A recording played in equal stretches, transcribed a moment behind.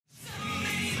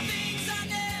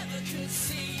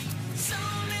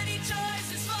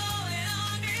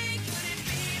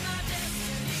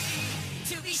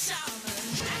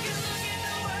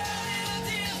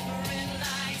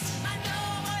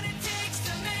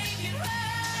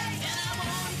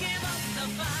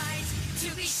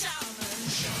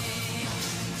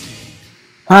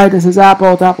Hi, this is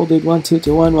Apple with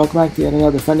AppleDude1221. Welcome back to yet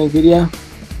another defending video.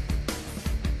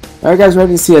 Are you guys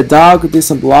ready to see a dog do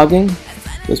some blogging?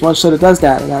 There's one show that does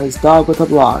that, and that is Dog with a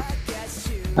Blog.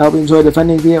 I hope you enjoyed the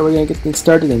defending video. We're going to get things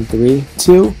started in 3,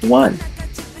 2, 1.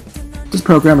 This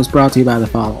program is brought to you by the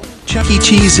following. Chuck E.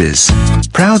 Cheese's,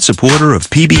 proud supporter of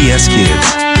PBS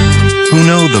Kids, who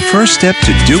know the first step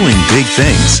to doing big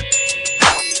things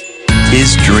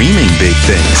is dreaming big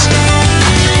things.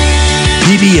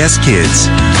 PBS Kids,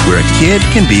 where a kid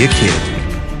can be a kid.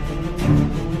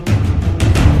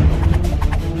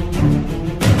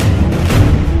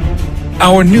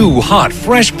 Our new hot,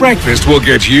 fresh breakfast will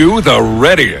get you the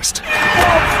readiest.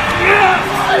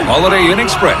 Holiday Inn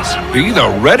Express, be the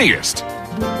readiest.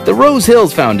 The Rose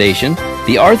Hills Foundation,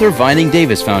 the Arthur Vining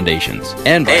Davis Foundations,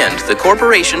 and the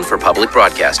Corporation for Public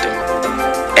Broadcasting.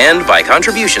 And by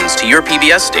contributions to your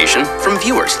PBS station from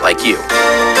viewers like you.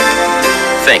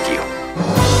 Thank you.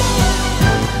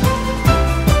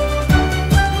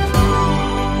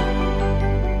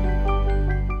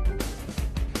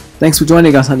 Thanks for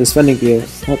joining us on this defending video.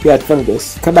 Hope you had fun with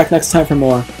this. Come back next time for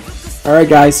more. Alright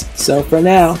guys, so for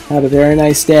now, have a very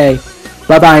nice day.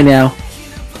 Bye bye now.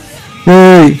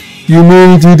 Hey, you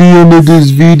made it to the end of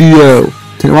this video.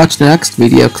 To watch the next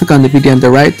video, click on the video on the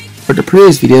right, or the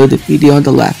previous video, the video on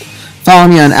the left. Follow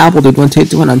me on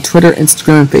AppleDude1221 on Twitter,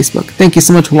 Instagram, and Facebook. Thank you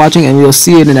so much for watching, and we will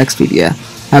see you in the next video.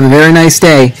 Have a very nice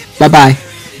day. Bye bye.